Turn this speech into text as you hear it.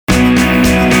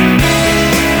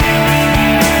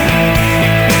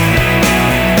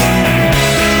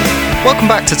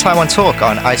back to Taiwan Talk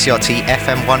on ICRT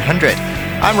FM 100.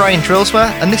 I'm Ryan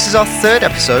Drillsma, and this is our third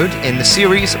episode in the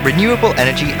series Renewable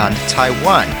Energy and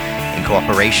Taiwan, in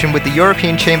cooperation with the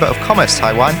European Chamber of Commerce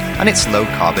Taiwan and its Low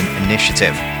Carbon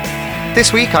Initiative.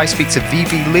 This week I speak to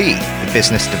Vivi Lee, the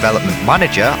Business Development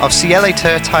Manager of Ciel,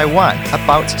 Terre, Taiwan,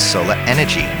 about solar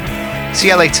energy.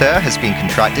 Ciel, Terre has been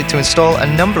contracted to install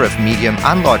a number of medium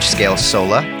and large-scale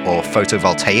solar or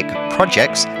photovoltaic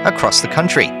projects across the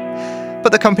country.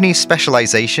 But the company's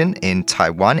specialization in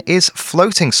Taiwan is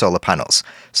floating solar panels,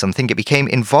 something it became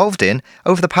involved in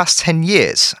over the past 10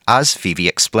 years, as Vivi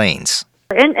explains.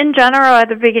 In general, at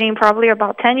the beginning, probably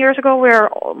about 10 years ago, we were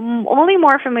only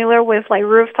more familiar with like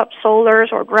rooftop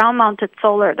solars or ground-mounted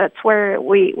solar. That's where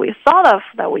we thought of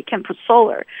that we can put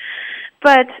solar.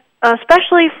 But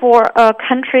especially for a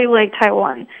country like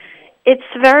Taiwan, it's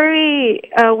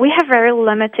we have very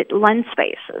limited land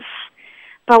spaces.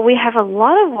 But we have a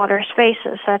lot of water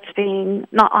spaces that's being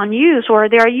not unused, or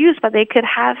they are used, but they could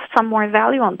have some more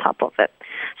value on top of it.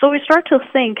 So we start to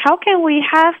think, how can we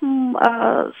have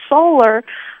solar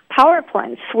power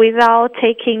plants without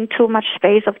taking too much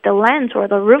space of the land or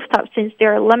the rooftop, since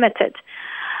they're limited?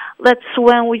 That's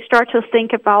when we start to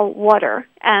think about water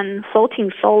and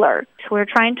floating solar. So we're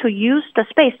trying to use the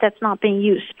space that's not being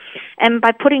used. And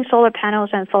by putting solar panels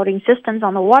and floating systems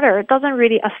on the water, it doesn't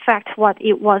really affect what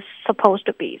it was supposed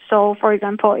to be. So, for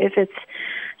example, if it's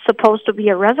supposed to be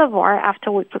a reservoir,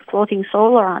 after we put floating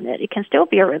solar on it, it can still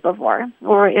be a reservoir.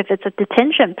 Or if it's a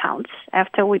detention pond,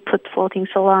 after we put floating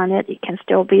solar on it, it can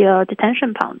still be a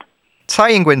detention pond.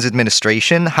 Tsai Ing-wen's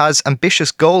administration has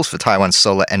ambitious goals for Taiwan's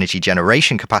solar energy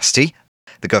generation capacity.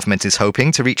 The government is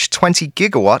hoping to reach 20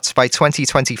 gigawatts by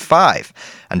 2025,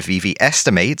 and Vivi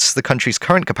estimates the country's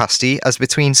current capacity as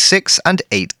between 6 and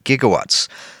 8 gigawatts.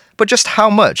 But just how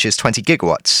much is 20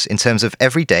 gigawatts in terms of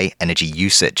everyday energy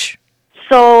usage?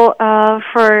 So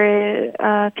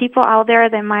for people out there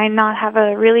that might not have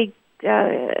a really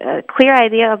clear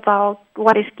idea about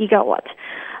what is gigawatt,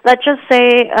 let's just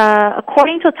say,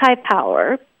 according to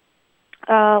Taipower,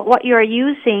 what you are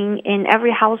using in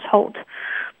every household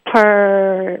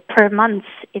per month,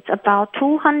 it's about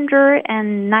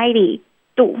 290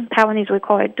 du. Taiwanese we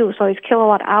call it du, so it's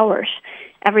kilowatt hours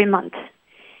every month.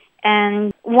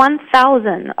 And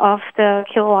 1,000 of the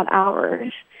kilowatt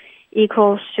hours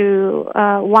equals to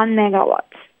 1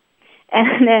 megawatt.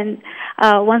 And then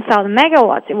 1,000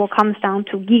 megawatts, it will come down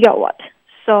to gigawatt.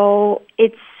 So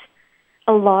it's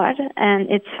a lot, and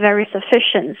it's very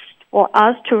sufficient for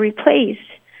us to replace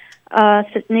a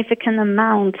significant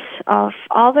amount of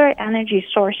other energy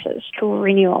sources to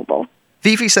renewable.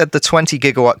 Vivi said the 20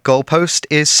 gigawatt goalpost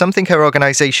is something her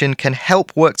organization can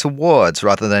help work towards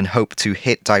rather than hope to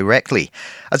hit directly,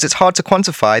 as it's hard to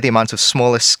quantify the amount of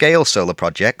smaller scale solar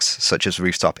projects, such as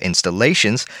rooftop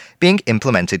installations, being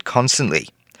implemented constantly.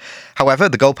 However,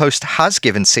 the goalpost has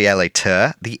given Ciel,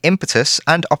 Terre the impetus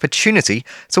and opportunity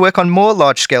to work on more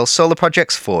large-scale solar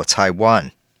projects for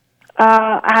Taiwan.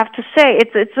 I have to say,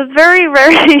 it's a very,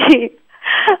 very,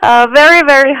 very,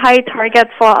 very high target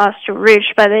for us to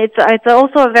reach, but it's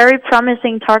also a very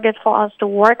promising target for us to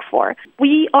work for.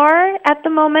 We are, at the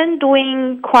moment,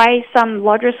 doing quite some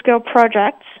larger-scale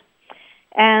projects,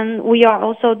 and we are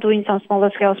also doing some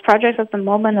smaller scale projects at the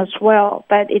moment as well.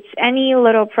 But it's any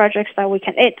little projects that we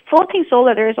can. Floating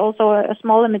solar, there is also a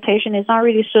small limitation. It's not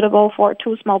really suitable for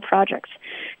too small projects,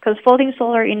 because floating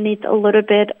solar, it needs a little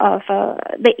bit of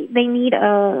they need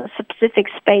a specific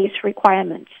space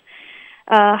requirements.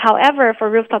 However, for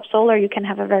rooftop solar, you can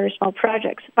have a very small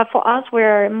projects. But for us,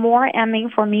 we're more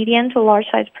aiming for medium to large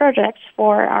size projects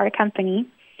for our company.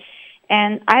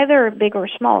 And either big or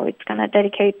small, it's going to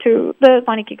dedicate to the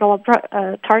 20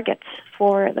 gigawatt targets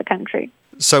for the country.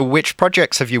 So which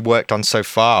projects have you worked on so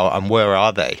far, and where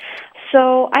are they?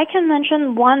 So I can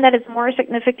mention one that is more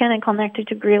significant and connected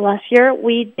to grid last year.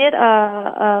 We did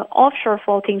a offshore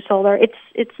floating solar.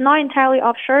 It's not entirely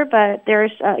offshore, but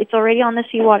it's already on the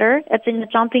seawater. It's in the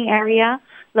jumping area,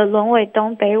 the Lonwei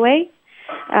Dong Bayway.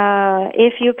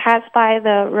 If you pass by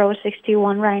the Road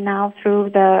 61 right now through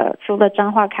the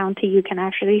Zhanghua County, you can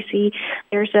actually see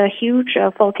there's a huge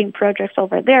floating project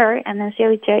over there, and then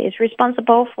Ciel is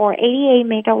responsible for 88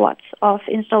 megawatts of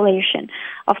installation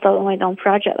of the Lonwei Dong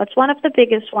project. That's one of the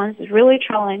biggest ones. It's really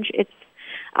challenging. It's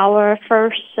our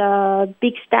first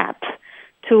big step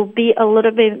to be a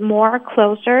little bit more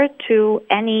closer to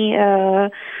any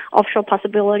offshore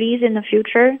possibilities in the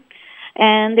future.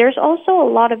 And there's also a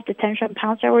lot of detention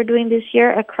ponds that we're doing this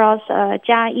year across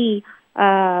Jiayi,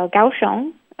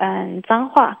 Kaohsiung, and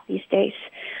Zhanghua these days.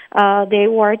 They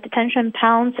were detention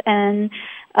ponds, and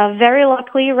Very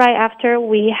luckily, right after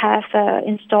we have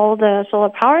installed the solar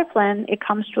power plant, it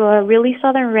comes to a really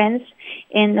sudden rains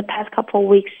in the past couple of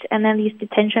weeks, and then these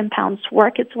detention ponds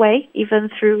work its way even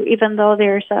though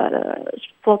there's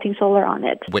floating solar on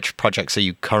it. Which projects are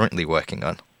you currently working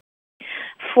on?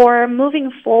 For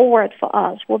moving forward for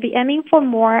us, we'll be aiming for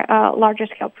more larger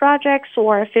scale projects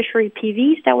or fishery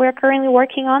PVs that we're currently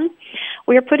working on.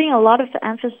 We are putting a lot of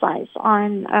emphasis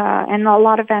on and a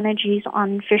lot of energies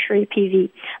on fishery PV,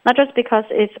 not just because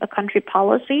it's a country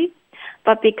policy,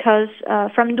 but because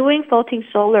from doing floating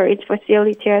solar, it's for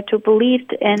Ciel to believe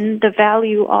in the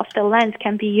value of the land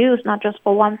can be used not just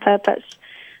for one purpose.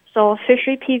 So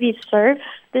fishery PV serves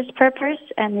this purpose,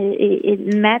 and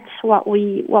it met what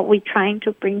we trying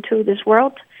to bring to this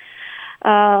world.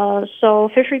 So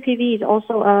fishery PV is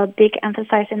also a big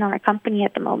emphasis in our company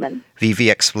at the moment. Vivi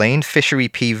explained fishery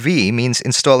PV means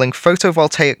installing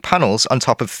photovoltaic panels on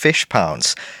top of fish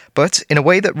ponds, but in a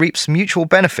way that reaps mutual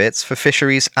benefits for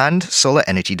fisheries and solar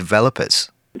energy developers.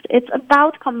 It's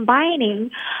about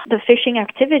combining the fishing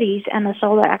activities and the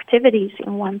solar activities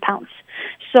in one pond.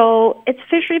 So it's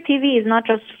fishery PV is not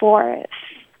just for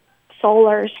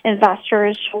solar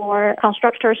investors or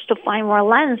constructors to find more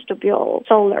lands to build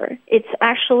solar. It's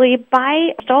actually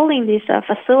by installing these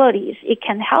facilities, it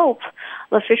can help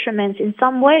the fishermen in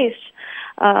some ways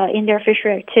in their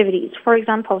fishery activities. For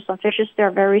example, some fishes,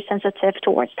 they're very sensitive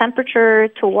towards temperature,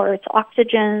 towards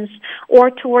oxygens,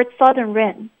 or towards sudden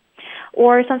rain.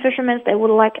 Or some fishermen, they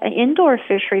would like indoor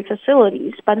fishery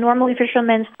facilities, but normally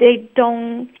fishermen, they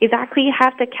don't exactly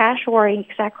have the cash or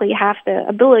exactly have the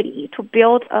ability to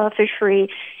build a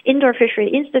indoor fishery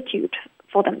institute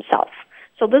for themselves.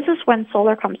 So this is when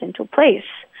solar comes into place.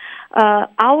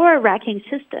 Our racking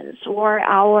systems or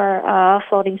our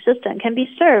floating system can be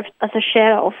served as a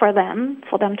shadow for them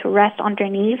to rest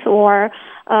underneath, or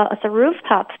as a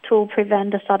rooftop to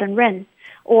prevent the sudden rain,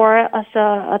 or as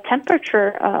a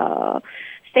temperature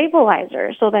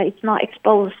stabilizer so that it's not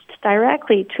exposed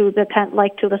directly to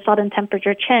the sudden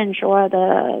temperature change or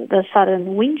the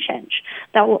sudden wind change.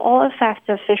 That will all affect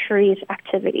the fisheries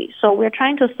activity. So we're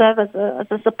trying to serve as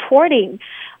a supporting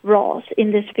roles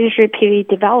in this fishery PV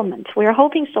development. We're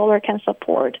hoping solar can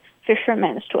support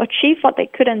fishermen to achieve what they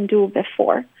couldn't do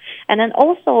before. And then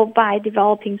also by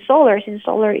developing solar, since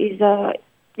solar is a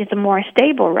more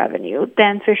stable revenue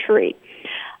than fishery,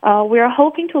 we are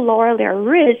hoping to lower their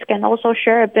risk and also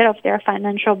share a bit of their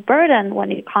financial burden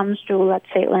when it comes to, let's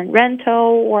say, land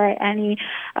rental or any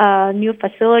new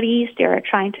facilities they're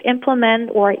trying to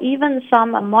implement, or even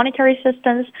some monetary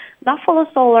assistance, not for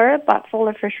the solar, but for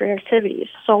the fishery activities.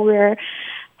 So we're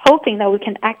hoping that we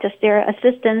can act as their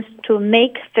assistance to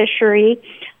make fishery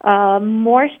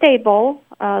more stable,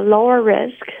 lower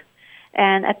risk,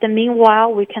 and at the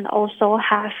meanwhile, we can also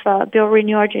have build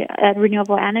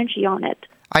renewable energy on it.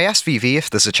 I asked Vivi if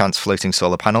there's a chance floating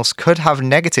solar panels could have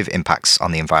negative impacts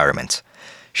on the environment.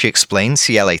 She explained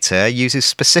Ciel Terre uses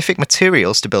specific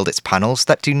materials to build its panels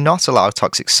that do not allow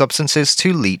toxic substances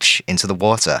to leach into the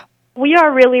water. We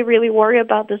are really, really worried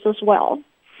about this as well,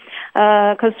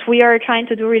 because we are trying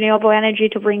to do renewable energy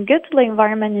to bring good to the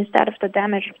environment instead of the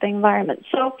damage of the environment.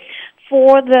 So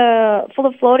for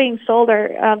the floating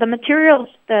solar, the materials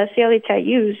the Ciel Terre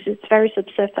use, it's very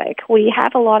specific. We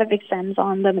have a lot of exams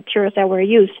on the materials that we're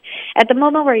using. At the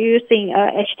moment, we're using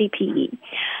HDPE.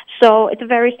 So it's a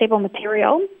very stable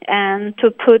material, and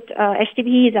to put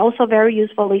HDPE is also very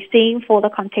usefully seen for the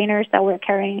containers that we're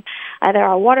carrying, either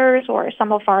our waters or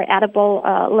some of our edible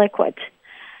liquid.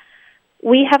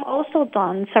 We have also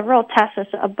done several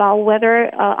tests about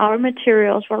whether our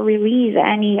materials will release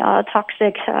any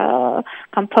toxic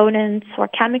components or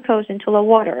chemicals into the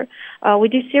water. We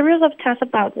do series of tests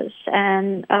about this,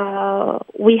 and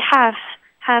we have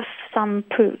some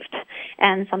proved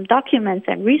and some documents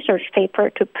and research paper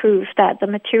to prove that the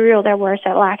material that we're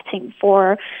selecting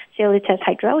for Ciel Terre's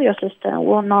hydroleo system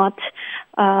will not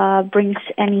bring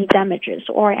any damages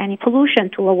or any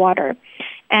pollution to the water.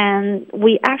 And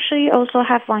we actually also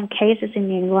have one cases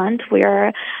in England. We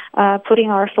are putting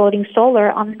our floating solar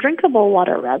on drinkable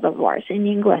water reservoirs in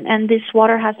England, and this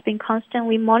water has been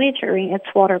constantly monitoring its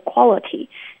water quality.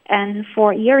 And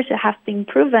for years, it has been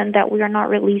proven that we are not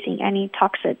releasing any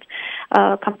toxic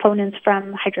components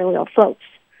from hydroleo floats.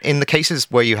 In the cases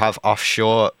where you have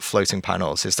offshore floating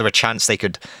panels, is there a chance they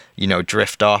could,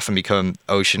 drift off and become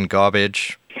ocean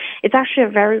garbage? It's actually a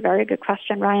very, very good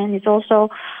question, Ryan. It's also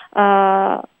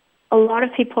a lot of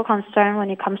people concerned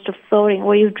when it comes to floating.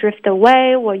 Will you drift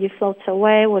away? Will you float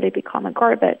away? Will it become a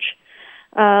garbage?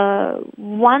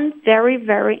 One very,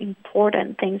 very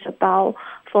important thing about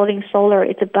floating solar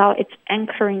is about its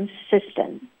anchoring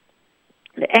system.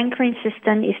 The anchoring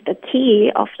system is the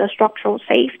key of the structural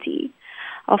safety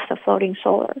of the floating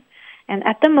solar. And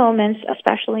at the moment,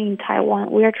 especially in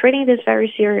Taiwan, we are treating this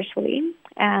very seriously.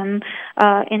 And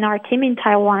in our team in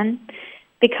Taiwan,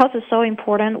 because it's so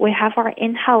important, we have our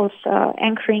in-house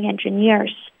anchoring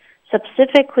engineers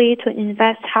specifically to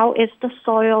invest how is the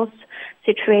soil's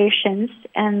situations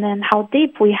and then how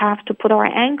deep we have to put our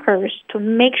anchors to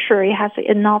make sure it has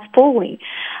enough pulling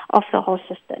of the whole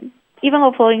system. Even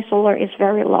though floating solar is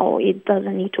very low, it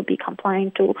doesn't need to be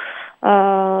compliant to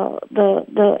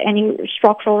any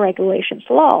structural regulations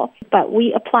law. But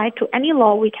we apply to any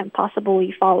law we can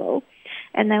possibly follow.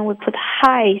 And then we put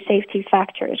high safety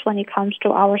factors when it comes to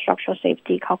our structural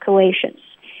safety calculations.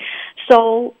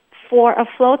 So for a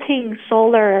floating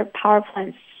solar power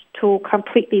plant to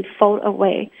completely float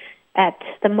away at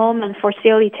the moment for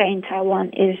Ciel in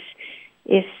Taiwan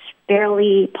is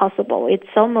barely possible. It's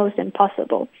almost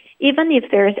impossible. Even if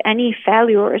there's any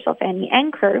failures of any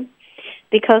anchor,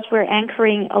 because we're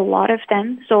anchoring a lot of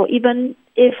them, so even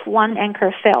if one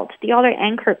anchor failed, the other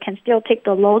anchor can still take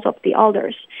the loads of the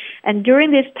others. And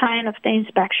during this time of the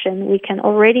inspection, we can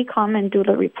already come and do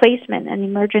the replacement and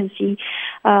emergency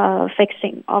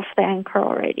fixing of the anchor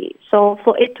already. So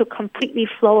for it to completely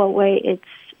flow away,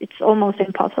 it's almost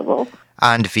impossible.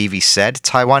 And Vivi said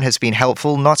Taiwan has been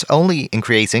helpful not only in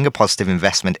creating a positive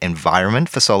investment environment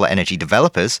for solar energy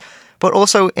developers, but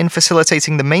also in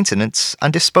facilitating the maintenance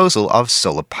and disposal of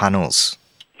solar panels.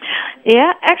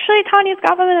 Yeah, actually, Taiwanese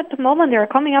government at the moment, they're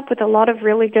coming up with a lot of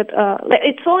really good,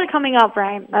 it's only coming up,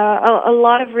 right? A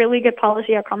lot of really good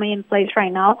policy are coming in place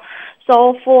right now.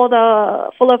 So for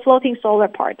the floating solar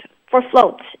part, for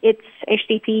floats, it's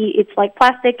HDP, it's like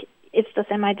plastic. It's the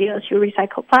same idea as you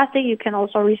recycle plastic. You can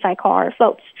also recycle our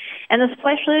floats. And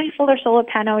especially for the solar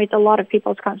panel, it's a lot of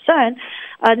people's concern.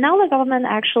 Now the government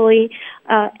actually,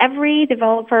 every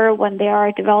developer, when they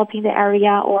are developing the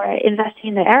area or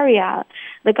investing in the area,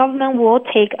 the government will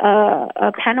take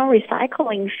a panel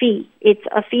recycling fee. It's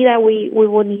a fee that we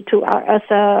will need to, as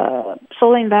a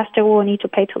solar investor, will need to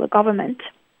pay to the government.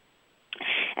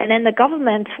 And then the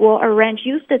government will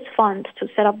use this fund to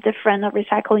set up different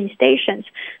recycling stations,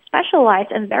 specialize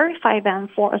and verify them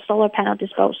for a solar panel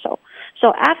disposal.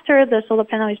 So after the solar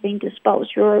panel is being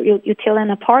disposed, you tear them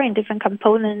apart in different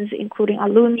components, including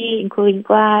aluminium, including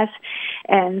glass,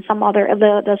 and some other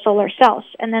the solar cells,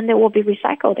 and then they will be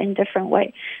recycled in different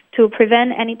way to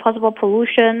prevent any possible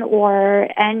pollution or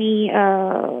any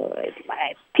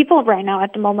people right now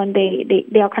at the moment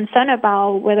they are concerned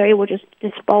about whether it will just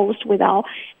disposed without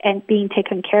and being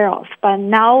taken care of. But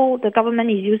now the government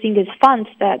is using these funds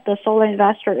that the solar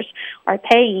investors are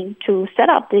paying to set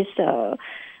up these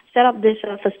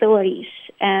facilities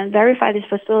and verify these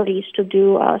facilities to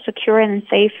do secure and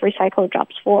safe recycle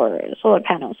jobs for solar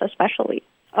panels, especially.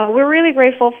 We're really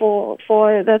grateful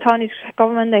for the Taiwanese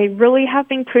government. They really have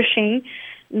been pushing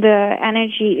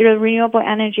the renewable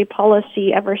energy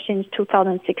policy ever since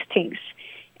 2016.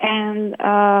 And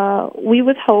we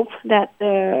would hope that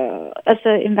as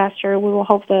an investor, we will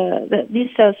hope that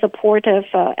this supportive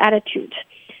attitude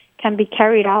can be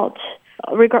carried out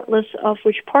regardless of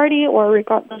which party or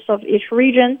regardless of each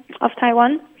region of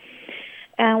Taiwan.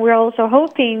 And we're also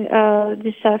hoping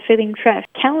this feed-in tariff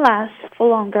can last for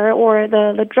longer, or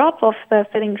the drop of the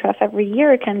feed-in tariff every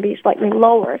year can be slightly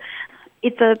lower.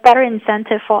 It's a better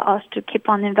incentive for us to keep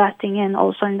on investing in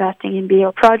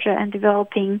bigger projects and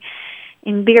developing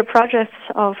in bigger projects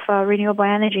of renewable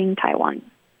energy in Taiwan.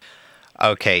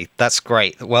 Okay, that's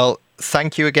great. Well,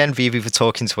 thank you again, Vivi, for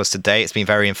talking to us today. It's been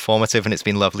very informative and it's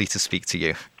been lovely to speak to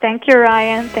you. Thank you,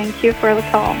 Ryan. Thank you for the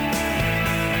call.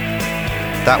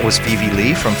 That was Vivi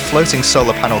Lee from floating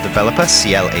solar panel developer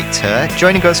Ciel Terre,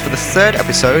 joining us for the third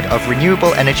episode of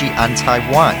Renewable Energy and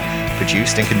Taiwan,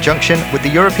 produced in conjunction with the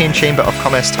European Chamber of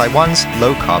Commerce Taiwan's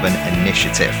Low Carbon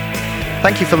Initiative.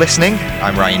 Thank you for listening.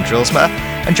 I'm Ryan Drillsma,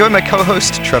 and join my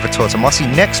co-host Trevor Tortomossi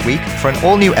next week for an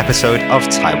all-new episode of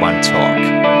Taiwan Talk.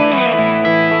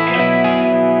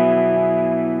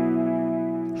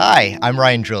 Hi, I'm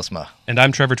Ryan Drillsma. And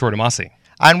I'm Trevor Tortomossi.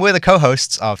 And we're the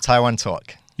co-hosts of Taiwan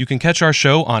Talk. You can catch our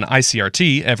show on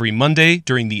ICRT every Monday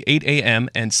during the 8 a.m.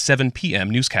 and 7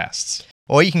 p.m. newscasts.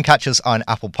 Or you can catch us on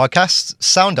Apple Podcasts,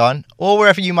 SoundOn, or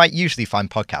wherever you might usually find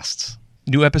podcasts.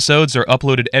 New episodes are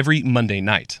uploaded every Monday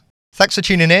night. Thanks for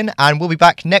tuning in, and we'll be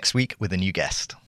back next week with a new guest.